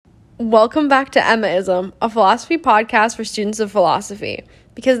Welcome back to Emmaism, a philosophy podcast for students of philosophy,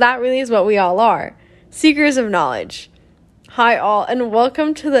 because that really is what we all are, seekers of knowledge. Hi all, and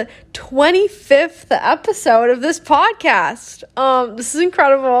welcome to the 25th episode of this podcast. This is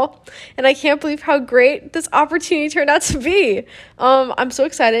incredible, and I can't believe how great this opportunity turned out to be. I'm so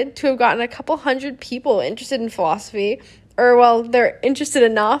excited to have gotten a couple hundred people interested in philosophy, they're interested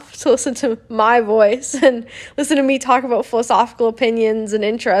enough to listen to my voice and listen to me talk about philosophical opinions and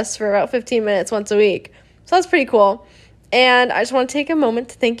interests for about 15 minutes once a week. So that's pretty cool. And I just want to take a moment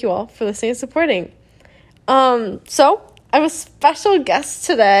to thank you all for listening and supporting. So I have a special guest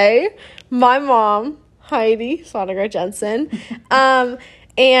today, my mom, Heidi Sonnegar Jensen.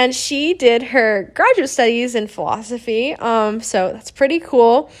 And she did her graduate studies in philosophy. So that's pretty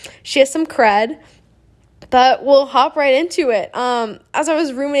cool. She has some cred. But we'll hop right into it. As I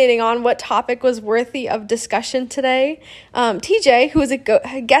was ruminating on what topic was worthy of discussion today, TJ, who was a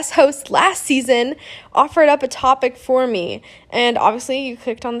guest host last season, offered up a topic for me. And obviously you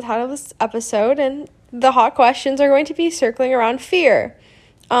clicked on the title of this episode, and the hot questions are going to be circling around fear.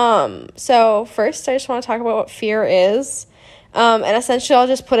 So first, I just want to talk about what fear is. And essentially, I'll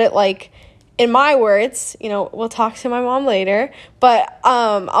just put it like, in my words, we'll talk to my mom later, but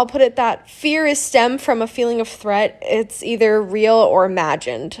I'll put it that fear is stemmed from a feeling of threat. It's either real or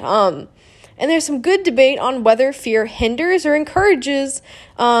imagined. And there's some good debate on whether fear hinders or encourages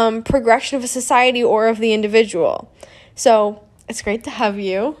progression of a society or of the individual. So it's great to have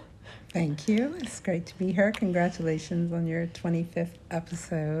you. Thank you. It's great to be here. Congratulations on your 25th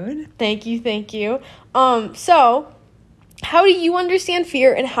episode. Thank you. So how do you understand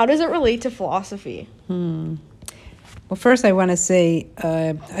fear, and how does it relate to philosophy? Well, first I want to say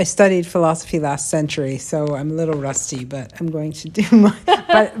I studied philosophy last century, so I'm a little rusty, but I'm going to do my...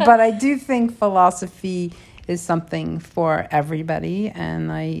 but I do think philosophy is something for everybody,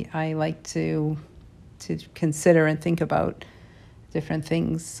 and I like to consider and think about different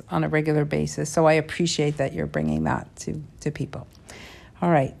things on a regular basis. So I appreciate that you're bringing that to people.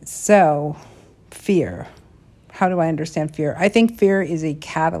 All right, so fear. How do I understand fear? I think fear is a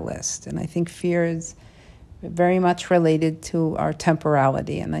catalyst, and I think fear is very much related to our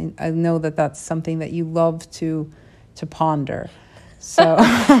temporality, and I know that that's something that you love to ponder. So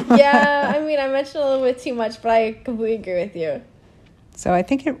yeah, I mentioned a little bit too much, but I completely agree with you. So I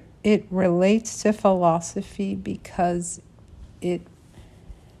think it relates to philosophy because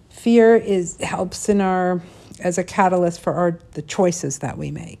fear helps as a catalyst for the choices that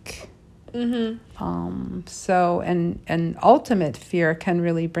we make. Mm-hmm. So ultimate fear can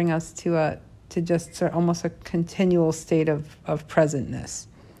really bring us to just sort of almost a continual state of presentness.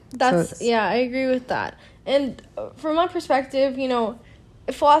 I agree with that. And from my perspective,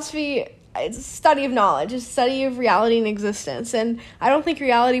 philosophy, it's a study of knowledge, it's a study of reality and existence. And I don't think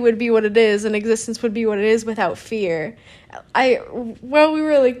reality would be what it is and existence would be what it is without fear. We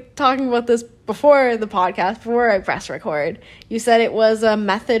were talking about this before the podcast, before I pressed record. You said it was a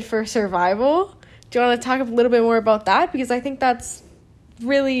method for survival. Do you want to talk a little bit more about that? Because I think that's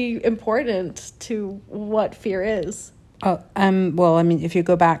really important to what fear is. If you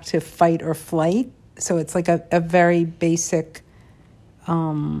go back to fight or flight, so it's like a very basic,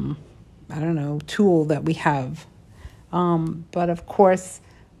 tool that we have. But of course,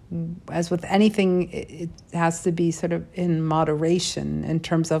 as with anything, it has to be sort of in moderation in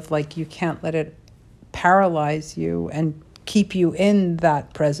terms of you can't let it paralyze you and keep you in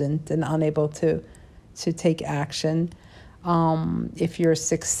that present and unable to take action. If you're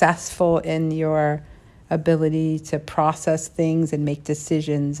successful in your ability to process things and make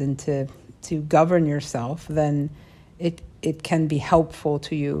decisions and to govern yourself, then it can be helpful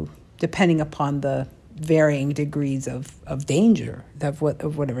to you depending upon the varying degrees of danger, of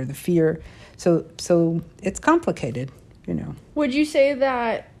whatever the fear. So it's complicated, Would you say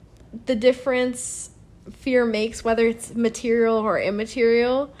that the difference fear makes, whether it's material or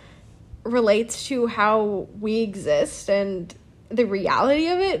immaterial, relates to how we exist and the reality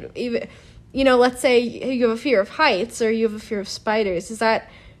of it? Even, let's say you have a fear of heights or you have a fear of spiders. Is that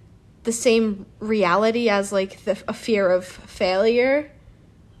the same reality as a fear of failure?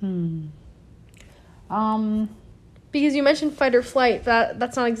 Because you mentioned fight or flight.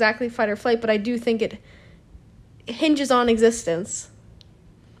 That's not exactly fight or flight, but I do think it hinges on existence.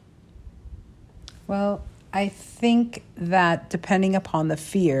 Well, I think that depending upon the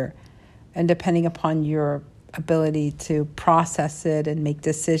fear and depending upon your ability to process it and make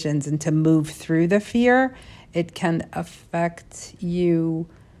decisions and to move through the fear, it can affect you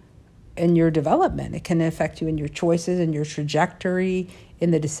in your development. It can affect you in your choices and your trajectory, in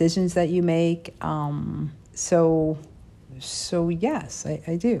the decisions that you make. So yes,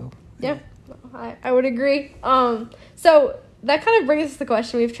 I do. Yeah, I would agree. So that kind of brings us to the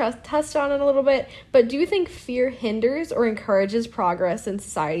question. We've touched on it a little bit, but do you think fear hinders or encourages progress in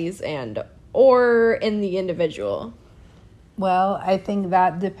societies or in the individual? Well, I think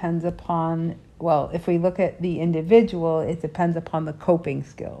that depends upon, well, if we look at the individual, it depends upon the coping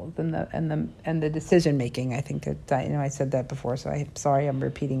skills and the decision making. I think that, I said that before, so I'm sorry I'm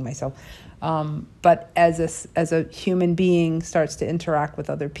repeating myself. But as a human being starts to interact with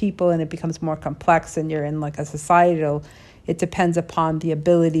other people and it becomes more complex and you're in like a societal, it depends upon the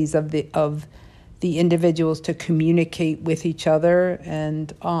abilities of the individuals to communicate with each other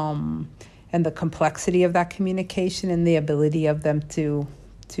and the complexity of that communication and the ability of them to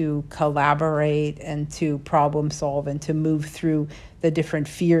collaborate and to problem solve and to move through the different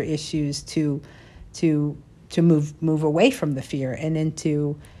fear issues to move away from the fear and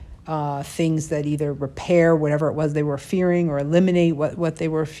into things that either repair whatever it was they were fearing or eliminate what they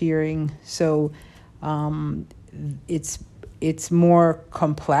were fearing. So it's more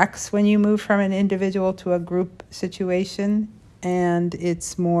complex when you move from an individual to a group situation, and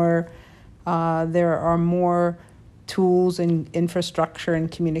it's more there are more tools and infrastructure and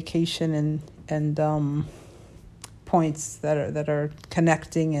communication and points that are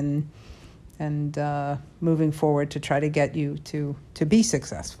connecting and moving forward to try to get you to be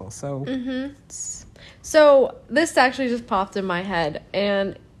successful. So, So this actually just popped in my head,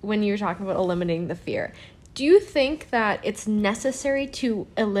 and when you were talking about eliminating the fear, do you think that it's necessary to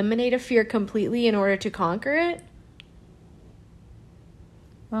eliminate a fear completely in order to conquer it?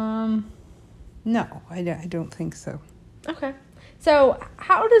 No, I don't think so. Okay. So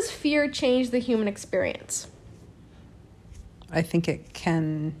how does fear change the human experience? I think it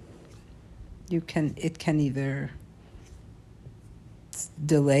can either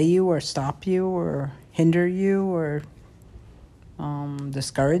delay you or stop you or hinder you or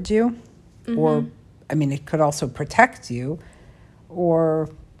discourage you. Or, it could also protect you, or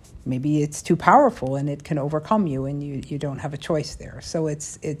maybe it's too powerful and it can overcome you and you don't have a choice there. So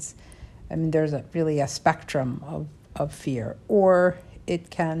there's really a spectrum of fear. Or it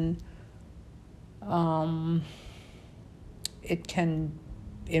can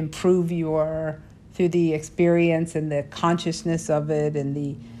improve through the experience and the consciousness of it and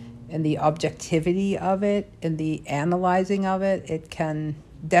the objectivity of it and the analyzing of it. It can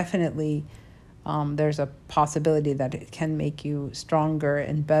definitely there's a possibility that it can make you stronger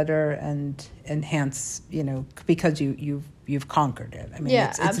and better and enhance, because you've conquered it.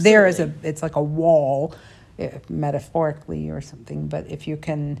 It's there it's like a wall, metaphorically or something. But if you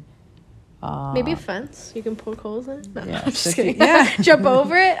can, maybe a fence, you can poke holes in it. No, yeah, I'm just kidding. Jump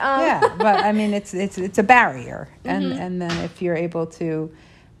over it. Yeah, but it's a barrier, and then if you're able to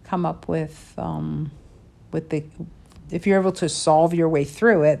come up with if you're able to solve your way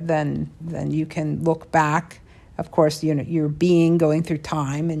through it, then you can look back. Of course, you're going through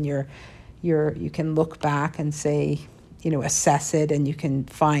time, and you can look back and say, assess it, and you can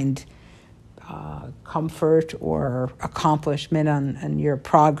find comfort or accomplishment on your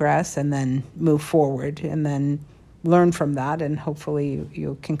progress, and then move forward, and then learn from that, and hopefully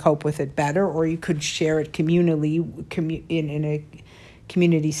you can cope with it better, or you could share it communally in a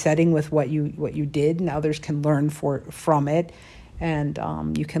community setting with what you did, and others can learn from it, and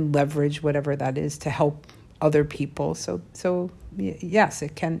you can leverage whatever that is to help other people. So yes,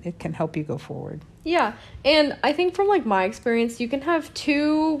 it can help you go forward. Yeah, and I think from my experience, you can have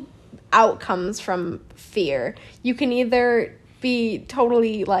two outcomes from fear. You can either be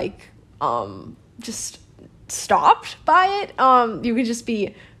totally just stopped by it. You could just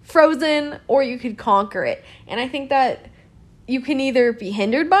be frozen, or you could conquer it. And I think that you can either be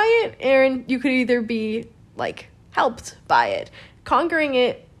hindered by it, and you could either be helped by it. Conquering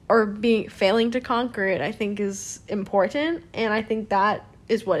it or failing to conquer it, I think, is important, and I think that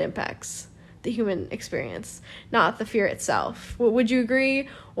is what impacts the human experience, not the fear itself. Would you agree,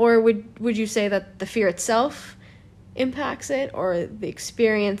 or would you say that the fear itself impacts it, or the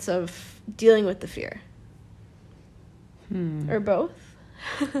experience of dealing with the fear? Or both?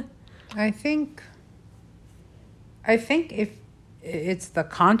 I think if it's the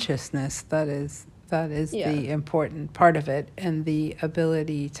consciousness that is the important part of it, and the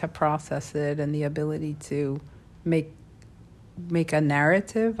ability to process it, and the ability to make a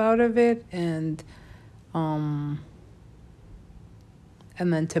narrative out of it, and then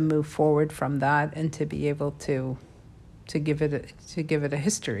to move forward from that, and to be able to give it a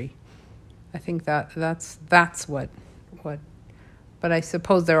history. I think that's what. But I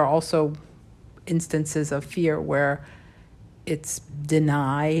suppose there are also instances of fear where it's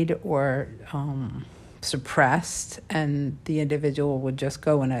denied or suppressed, and the individual would just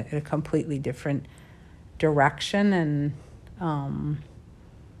go in a completely different direction, and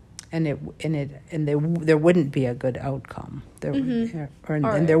there wouldn't be a good outcome.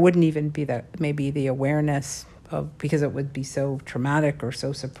 And there wouldn't even be maybe the awareness of, because it would be so traumatic or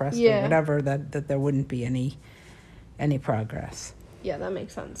so suppressed or whatever, that there wouldn't be any progress. Yeah, that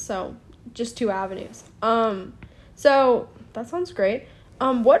makes sense. So just two avenues. So that sounds great.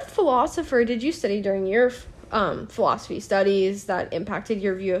 What philosopher did you study during your philosophy studies that impacted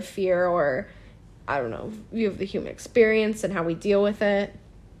your view of fear, or, I don't know, view of the human experience and how we deal with it?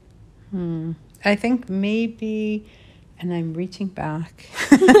 I think maybe, and I'm reaching back,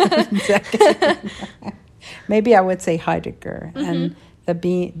 maybe I would say Heidegger, and the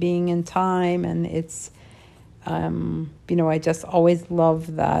being in time, and it's, I just always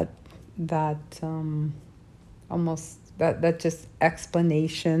love that almost that just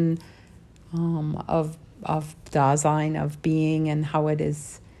explanation of Dasein, of being, and how it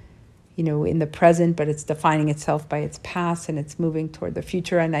is, in the present, but it's defining itself by its past, and it's moving toward the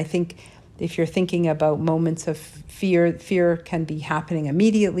future. And I think if you're thinking about moments of fear can be happening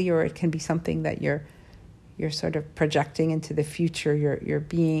immediately, or it can be something that you're sort of projecting into the future, your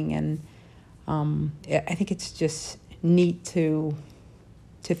being. And I think it's just neat to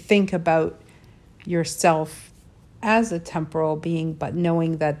think about yourself as a temporal being, but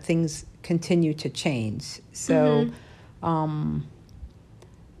knowing that things continue to change. So,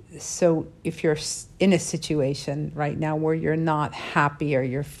 so if you're in a situation right now where you're not happy, or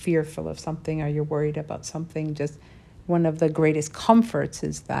you're fearful of something, or you're worried about something, just one of the greatest comforts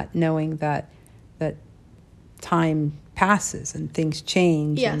is that knowing that time passes and things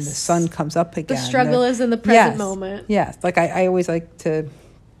change, and the sun comes up again. The struggle is in the present moment. Yes. Like I always like to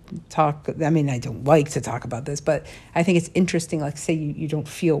talk, I mean, I don't like to talk about this, but I think it's interesting, like say you don't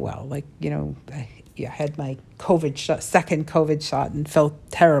feel well, like, I had my second COVID shot and felt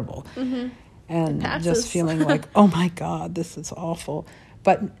terrible. And just feeling like, oh my God, this is awful.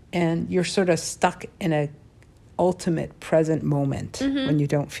 And you're sort of stuck in a ultimate present moment when you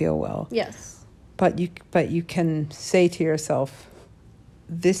don't feel well. Yes. But you can say to yourself,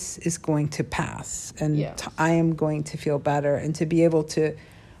 this is going to pass, and I am going to feel better, and to be able to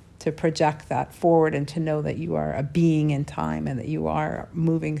project that forward, and to know that you are a being in time, and that you are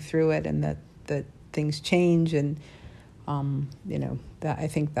moving through it, and that things change, and that I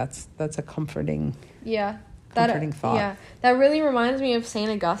think that's a comforting comforting thought. Yeah, that really reminds me of Saint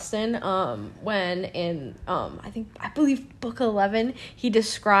Augustine. When in I believe Book 11, he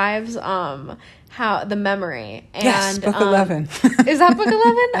describes how the memory, and yes, Book 11 is that Book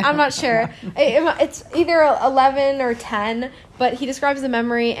 11? I'm not sure. It's either 11 or 10, but he describes the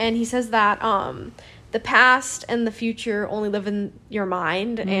memory, and he says that the past and the future only live in your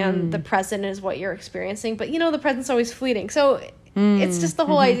mind, and the present is what you're experiencing. But the present's always fleeting, so it's just the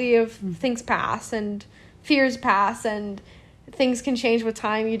whole idea of things pass, and fears pass, and things can change with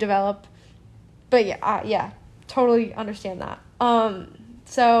time you develop. But yeah, totally understand that.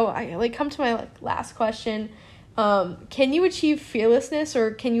 So I come to my last question. Can you achieve fearlessness,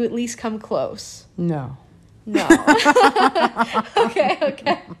 or can you at least come close? No.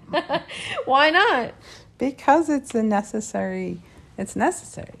 Okay. Why not? Because it's necessary. I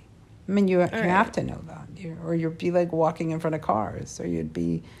mean, you have to know that, or you'd be like walking in front of cars, or you'd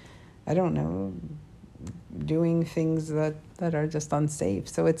be, I don't know, doing things that are just unsafe.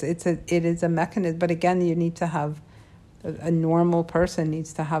 So it is a mechanism. But again, you need to have a normal person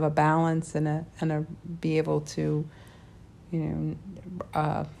needs to have a balance and be able to,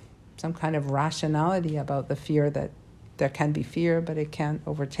 some kind of rationality about the fear, that there can be fear, but it can't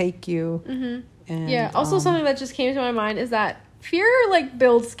overtake you. And, also something that just came to my mind is that fear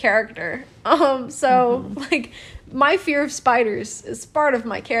builds character. So my fear of spiders is part of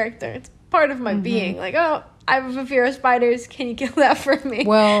my character. It's part of my being. I have a fear of spiders. Can you kill that for me?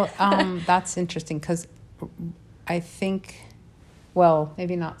 Well, that's interesting, because I think, well,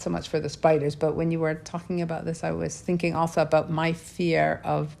 maybe not so much for the spiders, but when you were talking about this, I was thinking also about my fear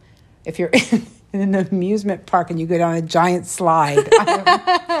of, if you're in an amusement park and you go down a giant slide,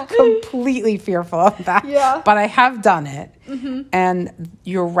 I'm completely fearful of that. Yeah. But I have done it. And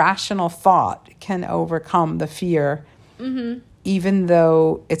your rational thought can overcome the fear, even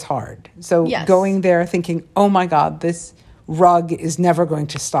though it's hard. So going there thinking, oh my God, this rug is never going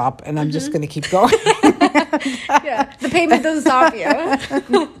to stop, and I'm just going to keep going. The pavement doesn't stop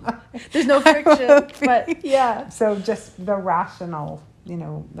you. There's no friction, but yeah. So just the rational,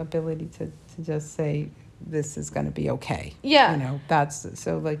 ability to just say, this is going to be okay. Yeah. That's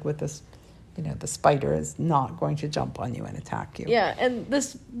so with this the spider is not going to jump on you and attack you. Yeah, and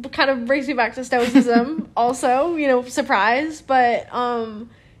this kind of brings me back to Stoicism also, surprise, but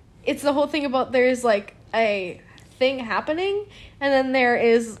it's the whole thing about there's like a thing happening and then there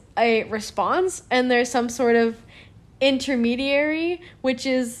is a response and there's some sort of intermediary, which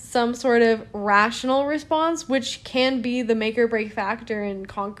is some sort of rational response, which can be the make or break factor in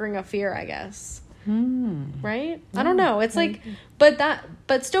conquering a fear, I guess. Right? I don't know. It's like,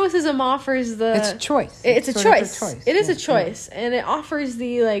 but Stoicism offers it's a choice. It's a choice. It is a choice, yeah. and it offers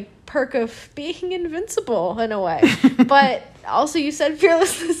the like perk of being invincible in a way. But also, you said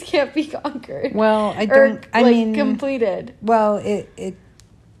fearlessness can't be conquered. Well, I mean, completed. Well,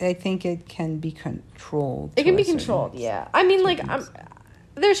 I think it can be controlled. It can be controlled. Yeah. I mean, like,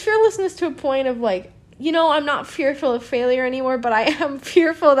 there's fearlessness to a point of like, I'm not fearful of failure anymore, but I am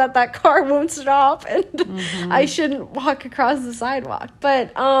fearful that car won't stop and I shouldn't walk across the sidewalk.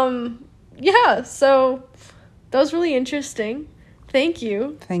 But, yeah, so that was really interesting. Thank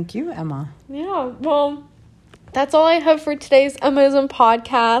you. Thank you, Emma. Yeah, well, that's all I have for today's Emmaism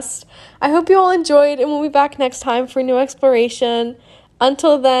podcast. I hope you all enjoyed, and we'll be back next time for a new exploration.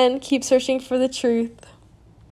 Until then, keep searching for the truth.